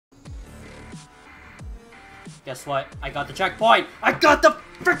Guess what? I got the checkpoint! I got the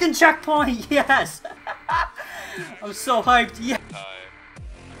freaking checkpoint! Yes! I'm so hyped! Yeah!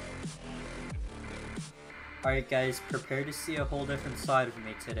 Alright guys, prepare to see a whole different side of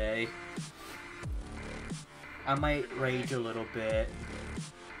me today. I might rage a little bit.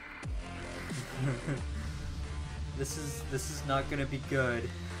 This is not gonna be good.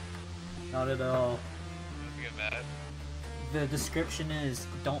 Not at all. Don't get mad. The description is,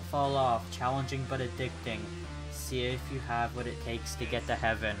 don't fall off, challenging but addicting. See if you have what it takes to get to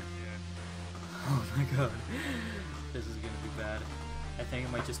heaven. Yeah. Oh my god. This is gonna be bad. I think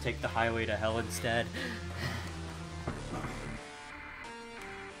I might just take the highway to hell instead.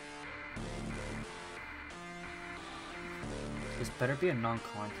 This better be a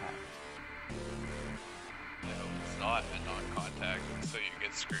non-contact. No, it's not a non-contact, so you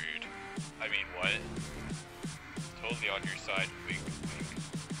get screwed. I mean, what? Totally on your side, wink, wink.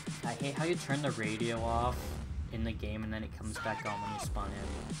 I hate how you turn the radio off in the game and then it comes back on when you spawn in.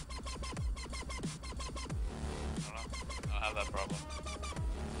 I don't know. I don't have that problem.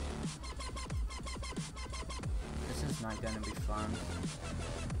 This is not gonna be fun.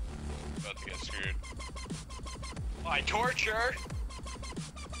 About to get screwed. My torture!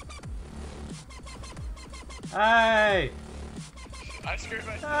 Hey! I screwed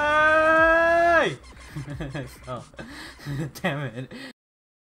myself. Hey! Oh, damn it.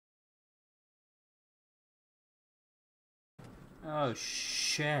 Oh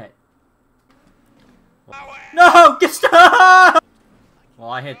shit. No! Get stuck! Well,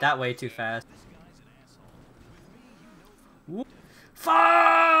 I hit that way too fast. Whoop.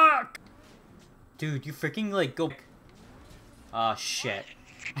 Fuck! Dude, you freaking like go. Oh shit.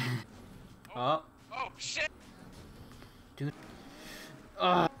 Oh. Oh shit! Dude.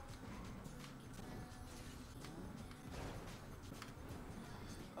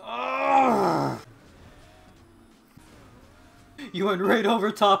 You went right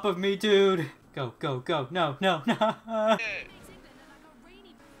over top of me, dude. Go, go, go. No, no, no.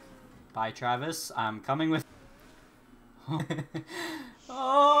 Bye, Travis. I'm coming with.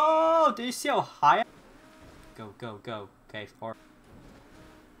 Oh, do you see how high? Go, go, go. Okay, 4.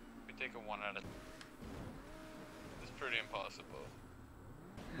 We take a 1 out of. It's pretty impossible.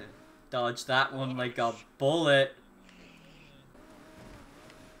 Dodge that one like a bullet.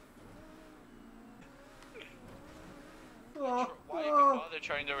 Why even bother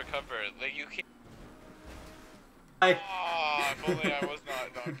trying to recover? Like, you can't. Oh, if only I was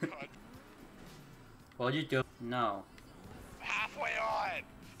not non-con. What'd you do? No. Halfway on!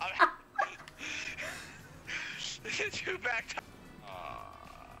 I'm two back time.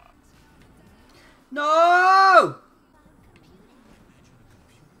 No!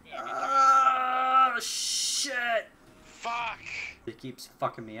 Oh, shit! Fuck! It keeps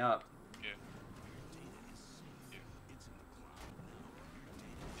fucking me up. Yeah. Yeah.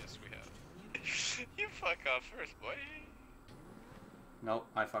 Yes, we have. You fuck up first, boy. Nope,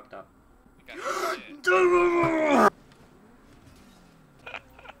 I fucked up. How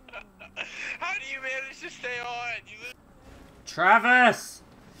do you manage to stay on? Travis!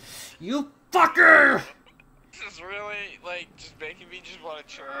 You fucker! This is really, like, just making me just want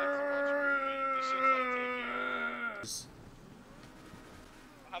to chill out so much. This shit's like taking...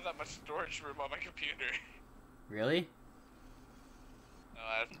 I don't have that much storage room on my computer. Really? No,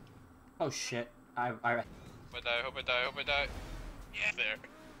 that's... Oh shit. I Hope I die, hope I die, hope I die. Yeah, there.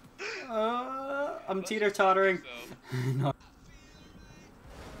 I'm teeter-tottering. No.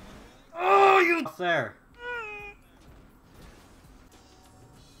 Oh, you there.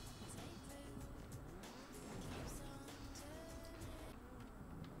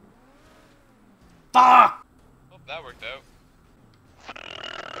 Fuck! Oh, that worked out.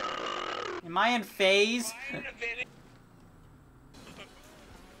 Am I in phase?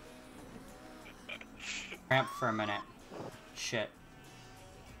 Ramp for a minute. Shit.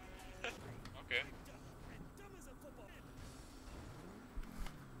 Okay.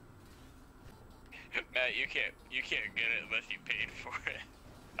 Matt, you can't get it unless you paid for it.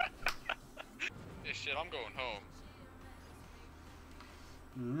 This shit, I'm going home.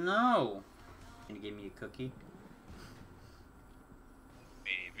 No. Can you give me a cookie?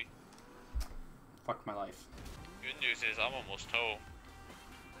 Maybe. Fuck my life. Good news is I'm almost home.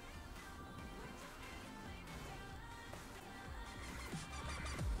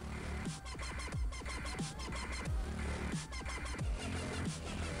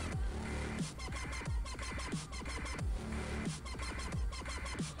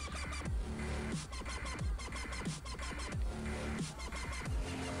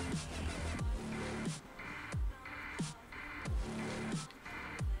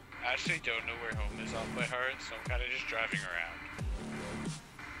 actually don't know where home is off by heart, so I'm kind of just driving around.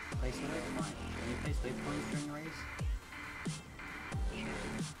 Place a waypoint. Can you place waypoints during the race?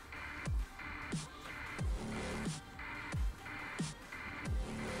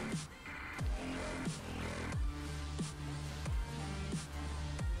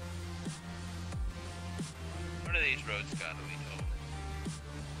 One of these roads gotta lead home.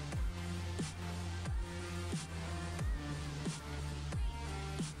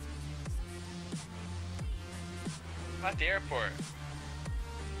 I'm at the airport.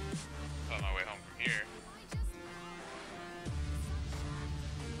 On my way home from here.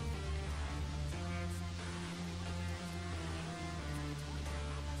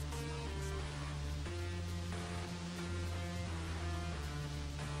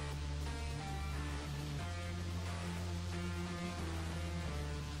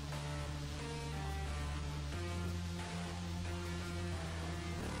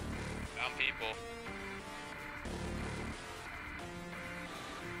 Found people.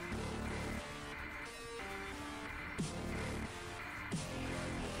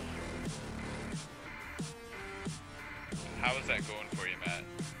 How is that going for you, Matt?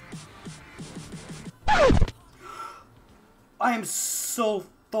 I am so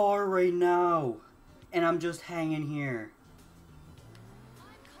far right now, and I'm just hanging here.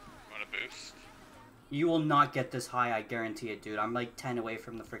 Want a boost? You will not get this high, I guarantee it, dude. I'm like 10 away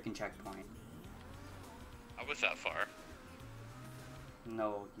from the freaking checkpoint. I was that far.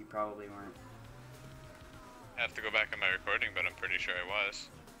 No, you probably weren't. I have to go back on my recording, but I'm pretty sure I was.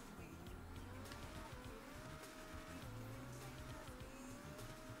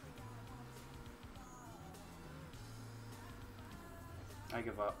 I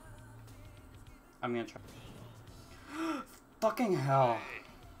give up. I'm gonna try. Fucking hell.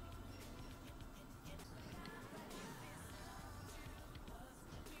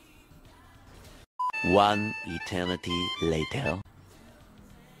 One eternity later.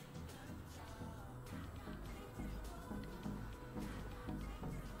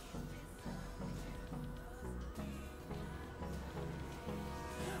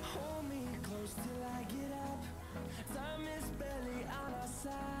 Hold me close till I get up. Time is barely on our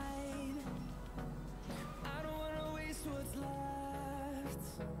side. I don't wanna waste what's left.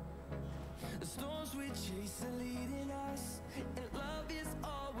 The storms we chase are leading us, and love is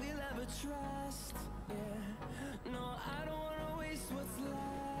all we'll ever trust. Yeah, no, I don't wanna waste what's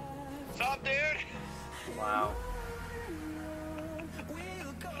left. What's up, dude? Wow.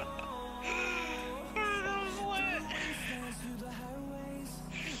 We'll go. That was lit. Dance through the highways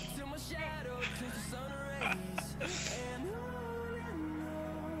till my shadow turns to sun rays. And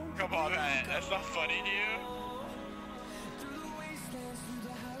on Come on, Matt. That's not funny to you? through the wastelands, through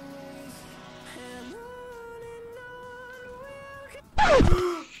the highways, and on we'll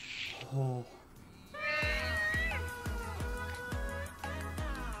go. Oh.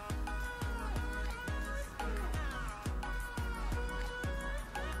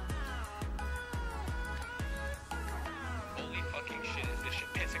 Holy fucking shit, is this shit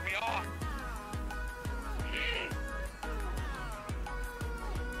pissing me off?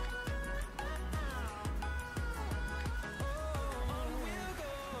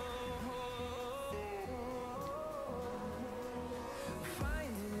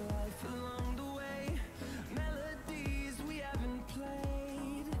 Finding life along the way, melodies we haven't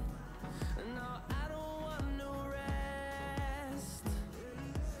played. No, I don't want no rest.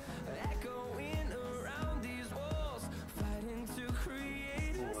 Echoing around these walls, fighting to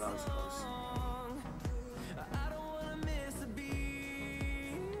create Oh, a that was close. song. I don't wanna miss a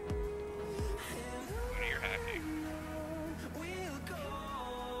beat. What are you hacking? We'll go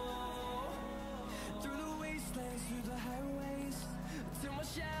through the wastelands, through the highways, till my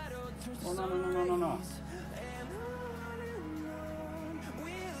shadow turns to Oh, no, sun no, no, no, no, no. rays. And on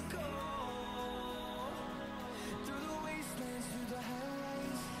we'll go through the wastelands, through the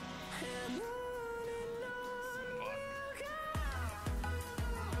highways, and on Fuck. we'll go.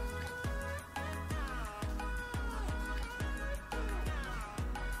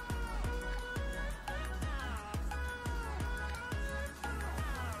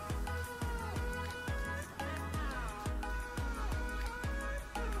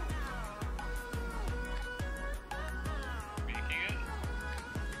 Making it?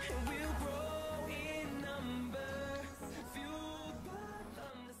 And we'll grow in number, fueled by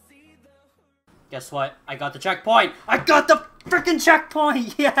them to see the Guess what? I got the checkpoint! I got the freaking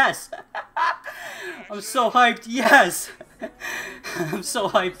checkpoint! Yes! I'm so hyped, yes! I'm so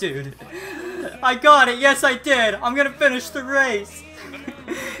hyped, dude. I got it, yes I did! I'm gonna finish the race!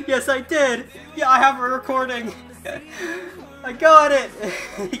 Yes I did! Yeah, I have a recording! I got it!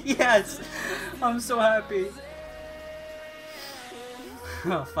 Yes! I'm so happy.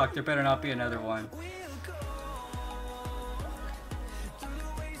 Oh fuck, there better not be another one.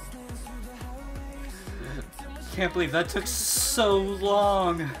 Can't believe that took so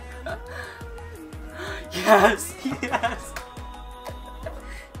long. Yes! Yes!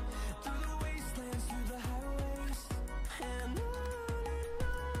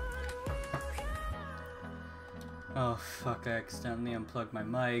 Oh fuck, I accidentally unplugged my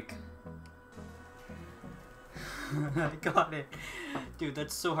mic. I got it. Dude,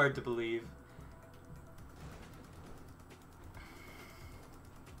 that's so hard to believe.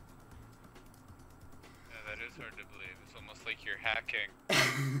 Yeah, that is hard to believe. It's almost like you're hacking.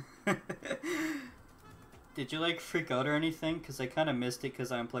 Did you like freak out or anything? Cause I kinda missed it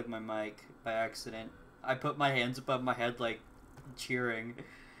cause I unplugged my mic by accident. I put my hands above my head like cheering.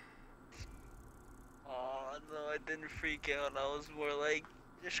 Oh no, I didn't freak out. I was more like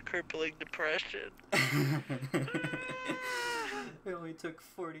just crippling depression. It only took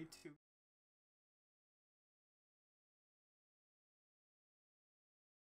 42.